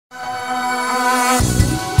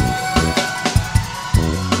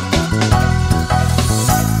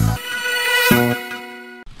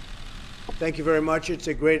Thank you very much. It's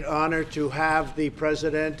a great honor to have the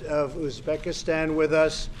president of Uzbekistan with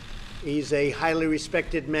us. He's a highly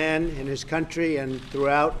respected man in his country and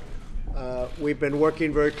throughout. We've been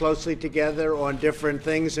working very closely together on different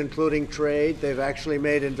things, including trade. They've actually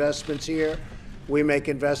made investments here. We make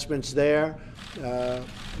investments there.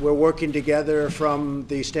 We're working together from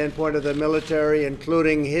the standpoint of the military,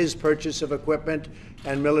 including his purchase of equipment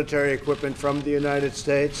and military equipment from the United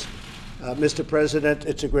States. Mr. President,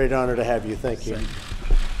 it's a great honor to have you. Thank you.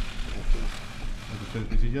 Господин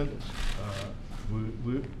президент,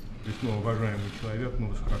 вы весьма уважаемый человек, мы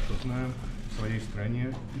вас хорошо знаем в своей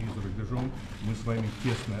стране и за рубежом. Мы с вами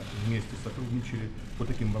тесно вместе сотрудничали по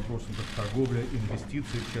таким вопросам, как торговля,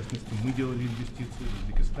 инвестиции. В частности, мы делали инвестиции в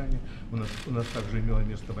Узбекистане. У нас также имело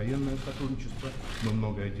место военное сотрудничество. Мы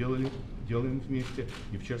многое делаем вместе.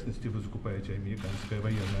 И в частности, вы закупаете американское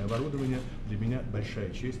военное оборудование. Для меня большая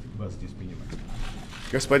честь вас здесь принимать.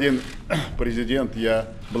 Господин президент, я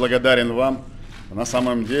благодарен вам. На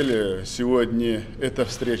самом деле, сегодня эта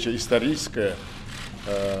встреча историческая.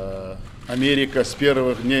 Америка с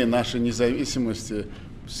первых дней нашей независимости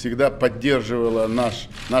всегда поддерживала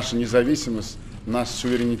нашу независимость, наш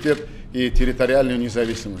суверенитет и территориальную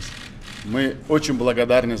независимость. Мы очень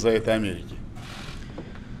благодарны за это Америке.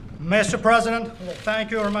 Mr. President, well,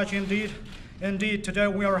 thank you very much indeed. Indeed, today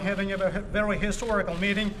we are having a very historical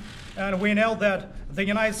meeting, and we know that the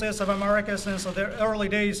United States of America, since the early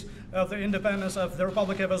days of the independence of the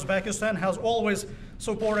Republic of Uzbekistan, has always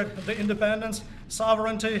supported the independence,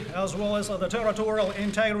 sovereignty, as well as the territorial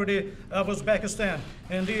integrity of Uzbekistan.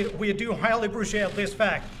 Indeed, we do highly appreciate this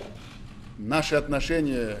fact. Наши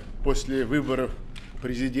отношения после выборов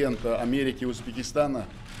президента Америки и Узбекистана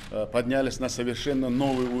поднялись на совершенно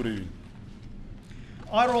новый уровень.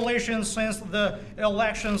 Our relations since the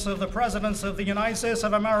elections of the presidents of the United States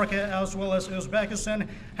of America as well as Uzbekistan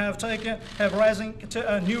have risen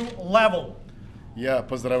to a new level. Я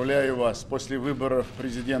поздравляю вас. После выборов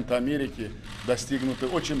президента Америки достигнуты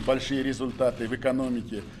очень большие результаты в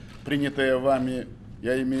экономике. Принятая вами,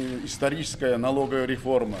 я имею историческая налоговая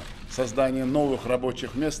реформа, создание новых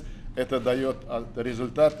рабочих мест, это дает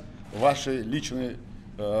результат вашей личной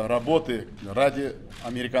работы ради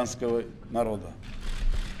американского народа.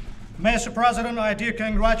 Mr. President, I do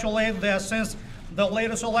congratulate that since the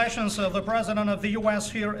latest elections of the President of the U.S.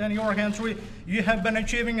 here in your country, you have been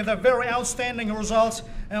achieving the very outstanding results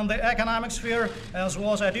in the economic sphere, as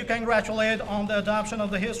well as I do congratulate on the adoption of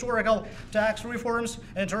the historical tax reforms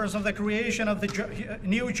in terms of the creation of the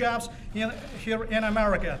new jobs here in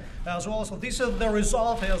America, as well as this is the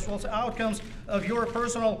result, as well as outcomes of your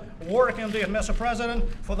personal work indeed, Mr. President,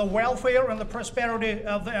 for the welfare and the prosperity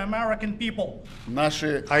of the American people.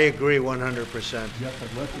 I agree 100%. Я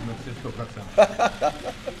согласен на все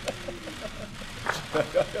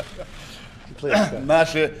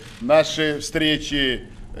 100%. Наши встречи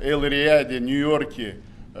в Эл-Рияде, Нью-Йорке,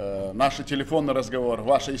 наш телефонный разговор,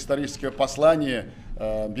 ваше историческое послание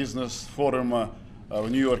бизнес-форума в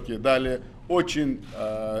Нью-Йорке дали очень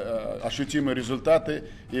ощутимые результаты,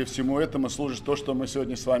 и всему этому служит то, что мы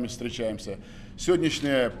сегодня с вами встречаемся.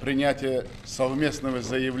 Сегодняшнее принятие совместного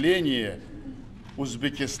заявления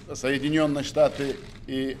Соединенные Штаты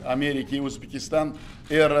и Америки и Узбекистан,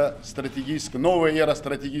 новая эра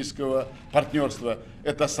стратегического партнерства.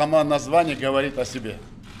 Это само название говорит о себе.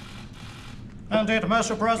 Indeed,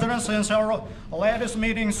 Mr. President, since our latest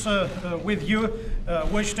meetings with you,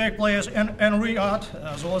 which take place in Riyadh,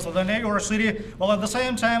 as well as the New York City, while at the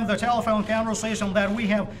same time the telephone conversation that we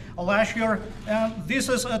have last year, and this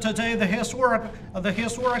is today the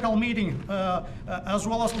historical meeting, as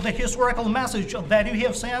well as the historical message that you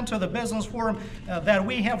have sent to the business forum that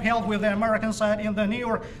we have held with the American side in the New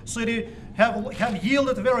York City have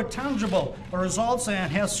yielded very tangible results and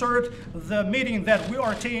has served the meeting that we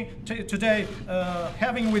are today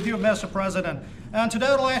having with you, Mr. President. And today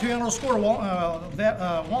I'd like to underscore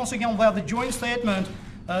once again that the joint statement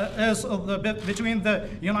is between the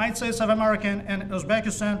United States of America and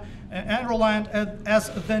Uzbekistan underlined as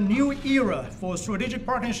the new era for strategic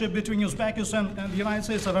partnership between Uzbekistan and the United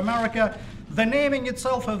States of America. The naming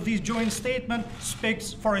itself of this joint statement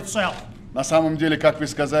speaks for itself. На самом деле, как вы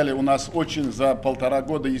сказали, у нас очень за 1,5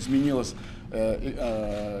 года изменилась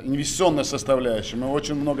инвестиционная составляющая. Мы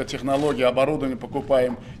очень много технологий, оборудования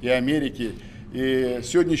покупаем и Америки. И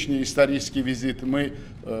сегодняшний исторический визит мы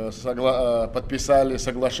подписали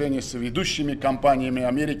соглашение с ведущими компаниями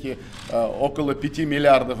Америки около $5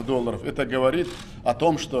 миллиардов. Это говорит о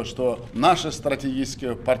том, что наше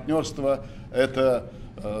стратегическое партнерство – это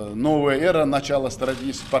новая эра, начало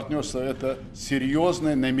стратегического партнерства – это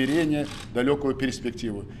серьезное намерение, далекую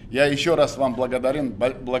перспективу. Я еще раз вам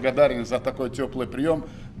благодарен за такой теплый прием.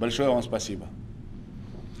 Большое вам спасибо.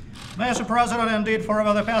 Mr. President, indeed, for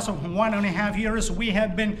over the past 1.5 years, we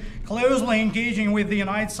have been closely engaging with the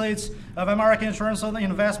United States of America in terms of the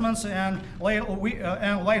investments, and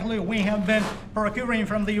lately we have been procuring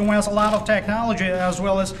from the U.S. a lot of technology as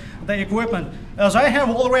well as the equipment. As I have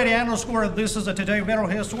already underscored, this is today a very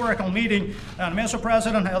historical meeting, and Mr.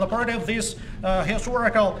 President, as a part of this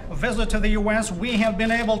historical visit to the U.S., we have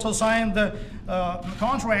been able to sign the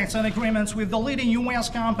contracts and agreements with the leading U.S.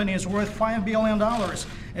 companies worth $5 billion.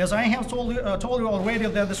 As I have told you already,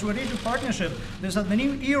 that the strategic partnership, this is the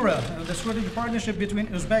new era, the strategic partnership between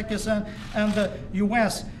Uzbekistan and the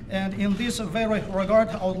U.S. And in this very regard,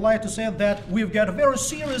 I would like to say that we've got very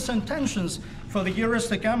serious intentions for the years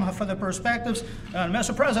to come, for the perspectives. And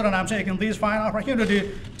Mr. President, I'm taking this fine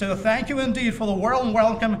opportunity to thank you indeed for the warm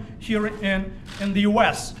welcome here in the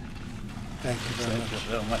U.S. Thank you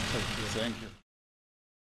very much. Thank you.